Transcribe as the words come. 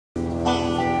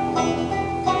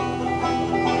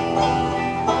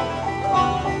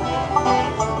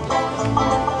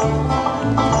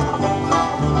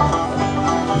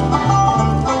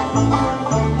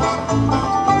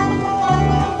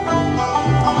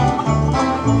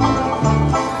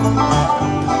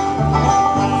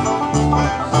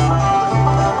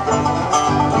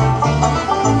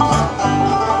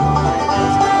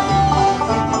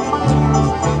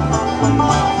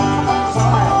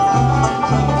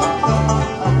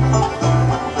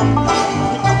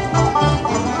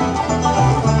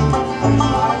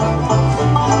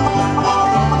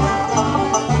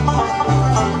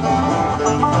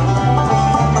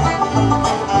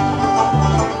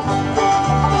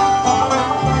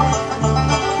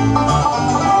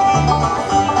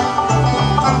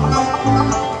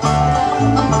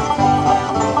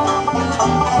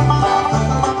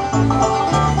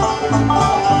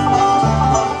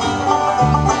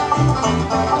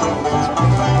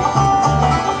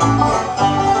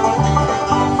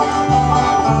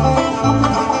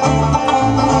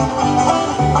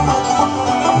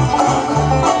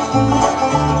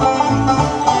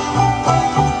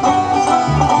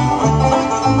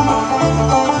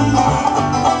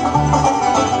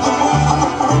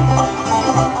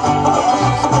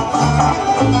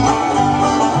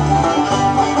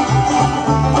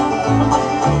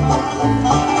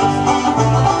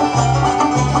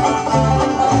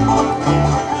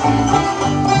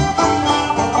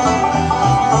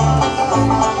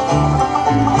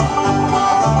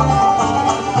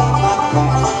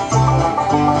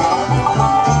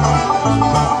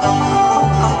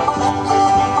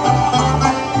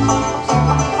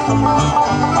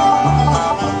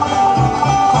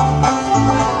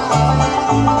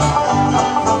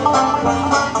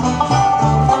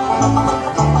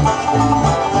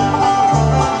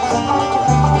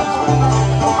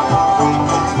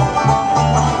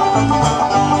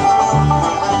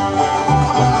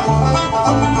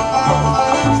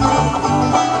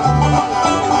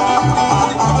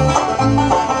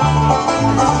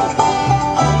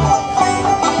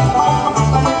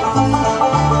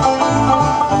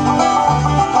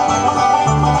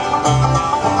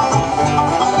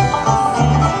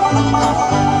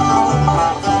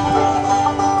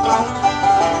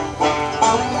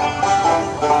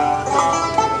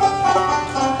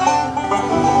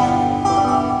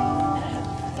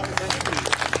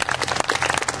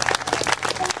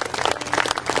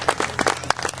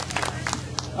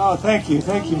Oh, thank you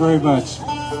very much.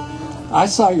 I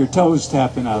saw your toes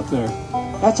tapping out there.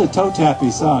 That's a toe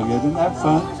tappy song, isn't that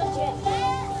fun?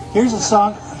 Here's a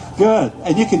song, good,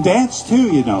 and you can dance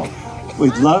too, you know.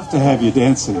 We'd love to have you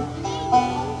dancing.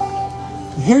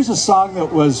 Here's a song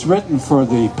that was written for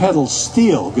the pedal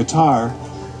steel guitar.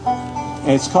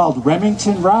 It's called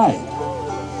Remington Ride.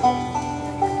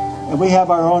 And we have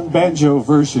our own banjo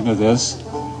version of this.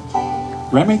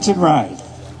 Remington Ride.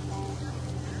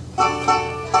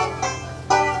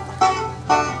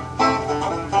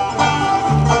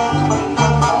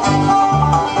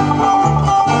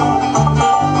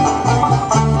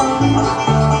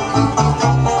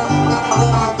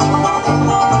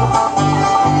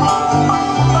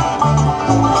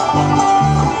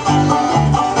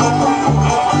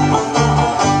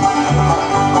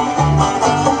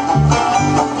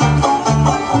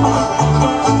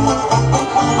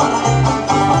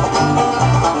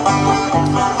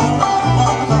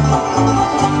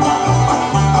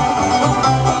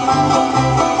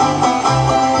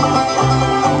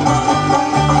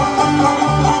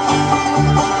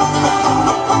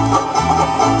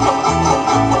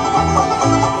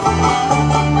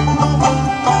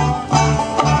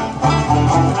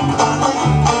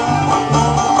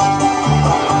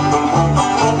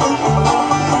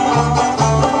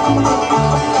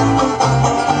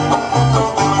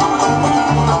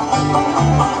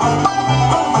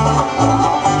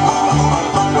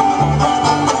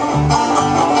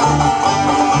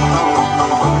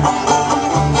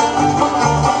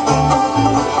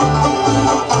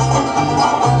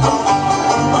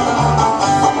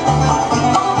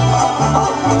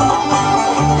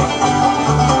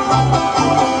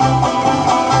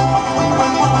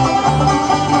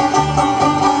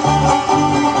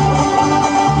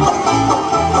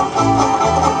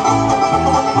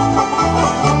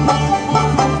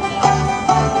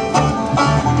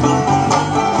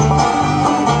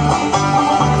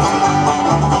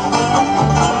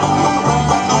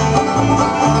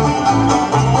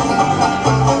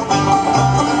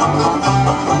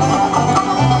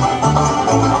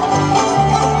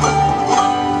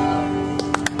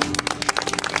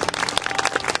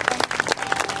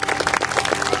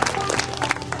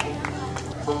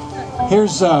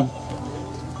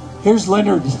 Here's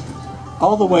Leonard,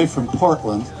 all the way from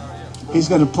Portland. He's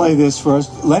going to play this for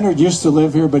us. Leonard used to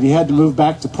live here, but he had to move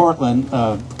back to Portland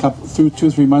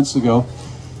 2-3 months ago.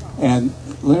 And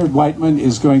Leonard Whiteman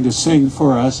is going to sing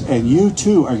for us, and you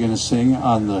too are going to sing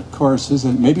on the choruses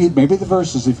and maybe the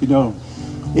verses if you know them.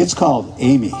 It's called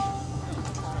Amy.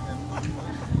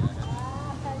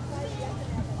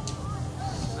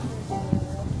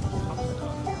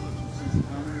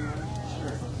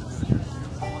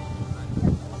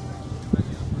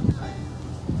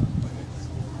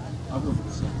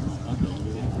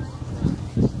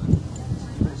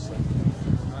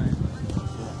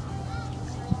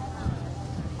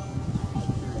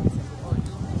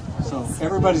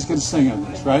 Everybody's going to sing on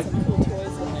this, right?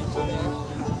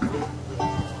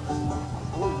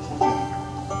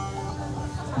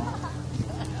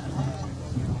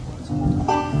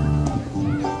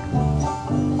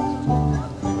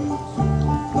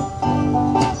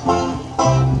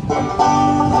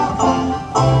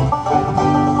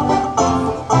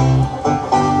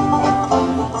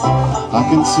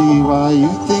 can see why you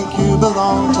think you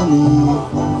belong to me.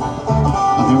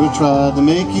 I never tried to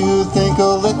make you think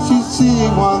I'll let you see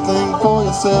one thing for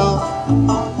yourself.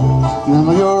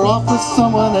 Now you're off with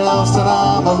someone else and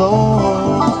I'm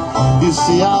alone. You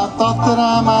see, I thought that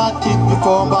I might keep you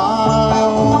for my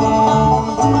own.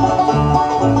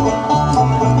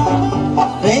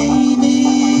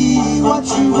 Amy, what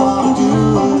you want to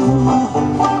do?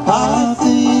 I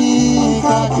think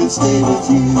I could stay with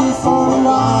you for a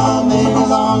while, maybe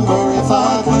longer if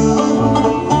I could.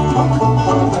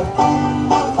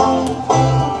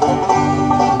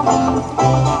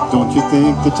 Don't you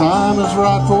think the time is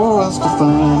right for us to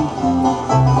find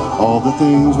all the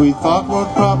things we thought were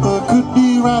proper could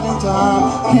be right in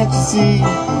time? Can't you see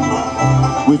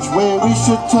which way we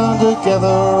should turn, together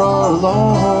or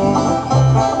alone?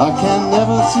 I can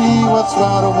never see what's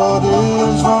right or what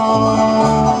is wrong.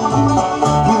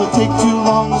 Will it take too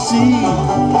long to see,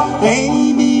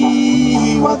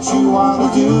 Amy, what you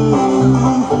want to do?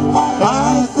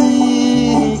 I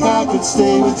think I could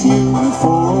stay with you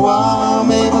for a while,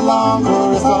 maybe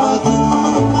longer if I do.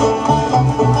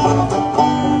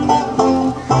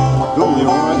 Go,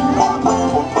 Leroy.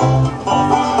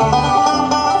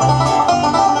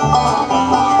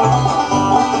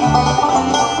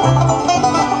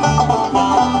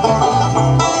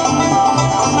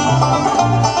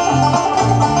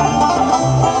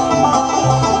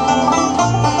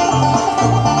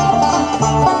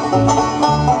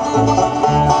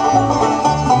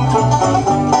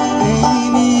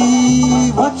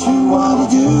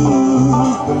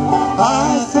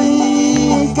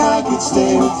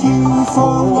 Stay with you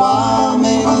for a while,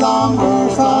 maybe longer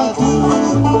if I do.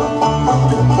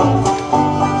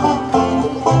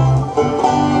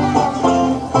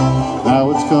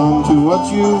 Now it's come to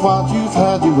what you want, you've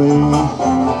had your way,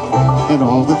 and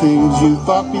all the things you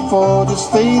thought before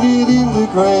just faded into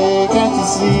gray. Can't you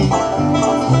see?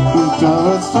 We've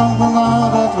got something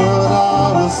out of what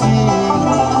I will see.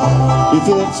 If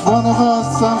it's one of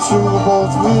us, I'm sure we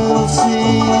both will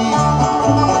see.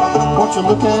 Won't you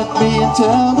look at me and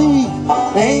tell me,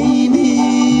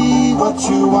 Amy, what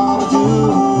you want to do?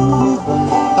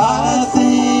 I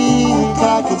think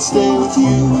I could stay with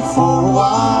you for a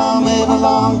while, maybe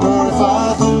longer if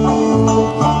I do.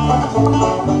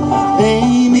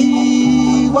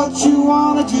 Amy, what you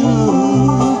want to do?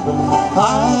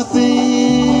 I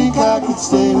think I could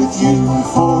stay with you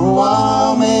for a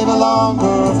while, maybe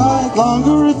longer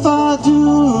if I do.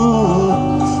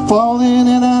 Falling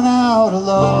in and out of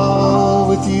love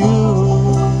with you.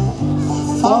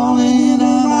 Falling in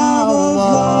and out of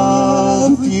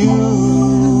love with you.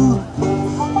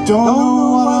 Don't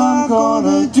know what I'm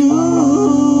gonna do.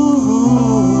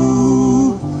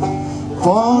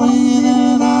 Falling in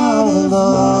and out of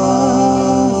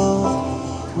love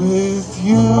with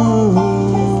you.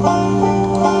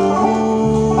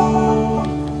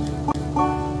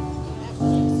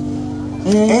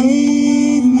 Amy.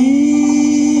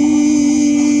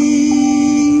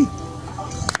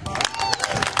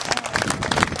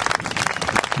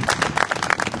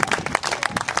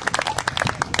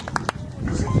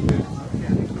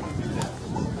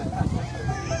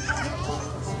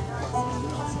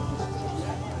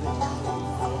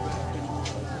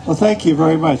 Well, thank you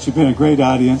very much. You've been a great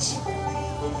audience.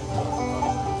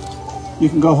 You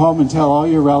can go home and tell all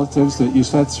your relatives that you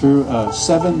sat through a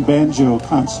 7 banjo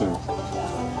concert.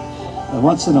 A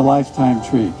once-in-a-lifetime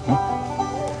treat.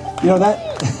 You know that?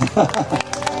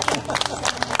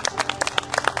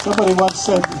 Somebody once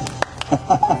said,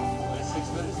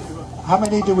 how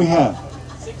many do we have?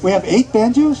 We have 8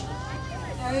 banjos?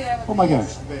 Oh my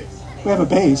gosh. We have a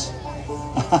bass.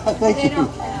 Thank you.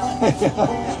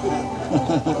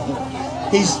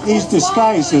 He's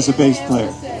disguised as a bass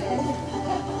player.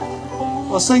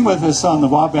 Well, sing with us on the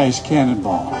Wabash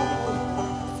Cannonball.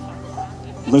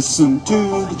 Listen to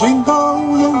the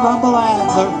jingle, the rumble and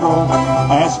the roar,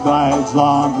 as glides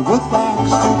along the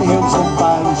woodlands to the hills and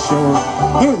by the shore.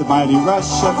 Hear the mighty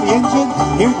rush of the engine,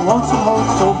 hear the lonesome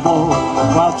whistle blow,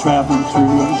 while traveling through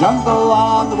the jungle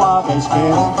on the Wabash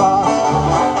Cannonball.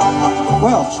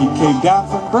 Well, she came down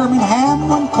from Birmingham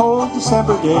one cold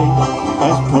December day.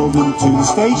 As pulled into the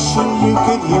station, you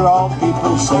could hear all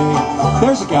people say,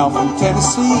 there's a gal from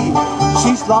Tennessee,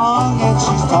 she's long and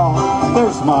she's tall.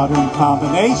 There's a modern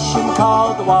combination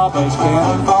called the Wabash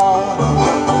Cannonball.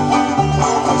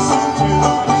 Listen to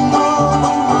the jingle,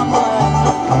 rumble and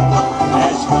the roar,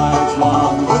 as she glides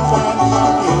along the woodlands,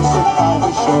 the hills and by the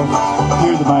shore.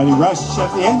 Hear the mighty rush of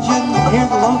the engine, hear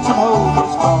the lonesome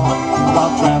hobo's call,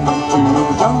 while traveling through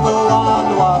the jungle on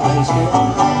the Wabash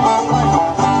Cannonball.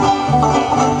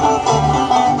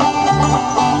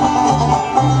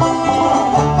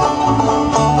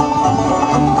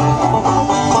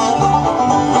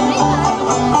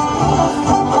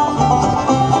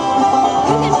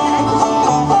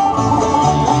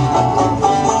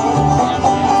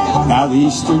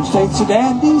 state's a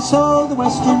dandy, so the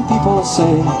western people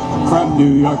say. From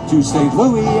New York to St.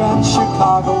 Louis and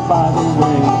Chicago, by the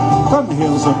way. From the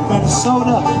hills of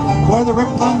Minnesota, where the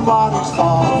rippling waters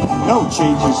fall, no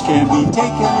changes can be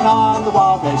taken on the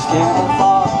Wabash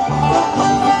Cannonball.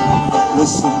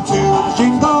 Listen to the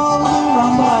jingle, the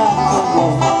rumble and the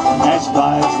roll, as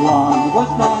glides along the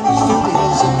woodlands to the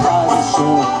hills and private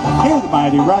shore. Hear the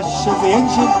mighty rush of the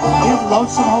engine, hear the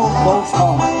lonesome hobo's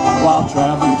call, while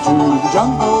traveling through the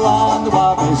jungle on the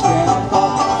Wabash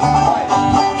Cannonball.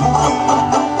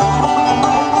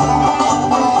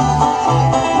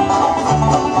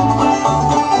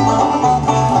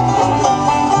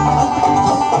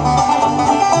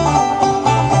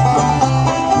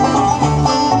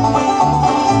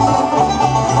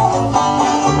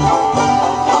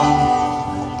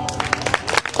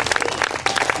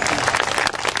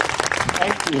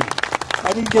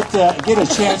 Get a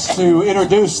chance to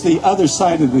introduce the other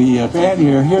side of the band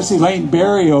here. Here's Elaine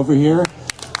Berry over here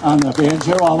on the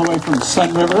banjo, all the way from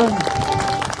Sun River.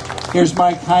 Here's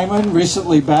Mike Hyman,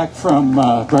 recently back from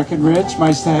Breckenridge.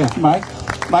 Nice to have Mike.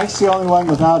 Mike's the only one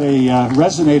without a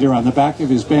resonator on the back of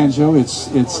his banjo.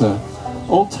 It's a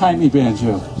old-timey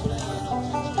banjo.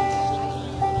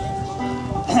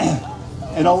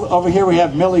 And over here we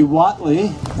have Millie Watley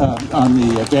on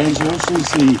the banjo.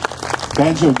 She's the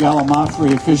Banjo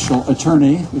Gallimaufry official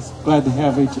attorney. We're glad to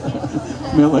have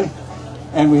Millie.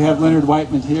 And we have Leonard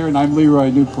Whiteman here, and I'm Leroy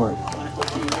Newport.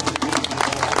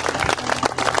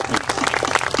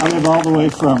 I live all the way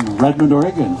from Redmond,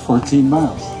 Oregon, 14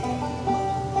 miles.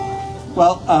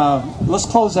 Well, let's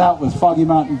close out with Foggy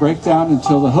Mountain Breakdown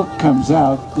until the hook comes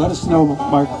out. Let us know,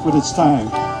 Mark, when it's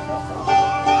time.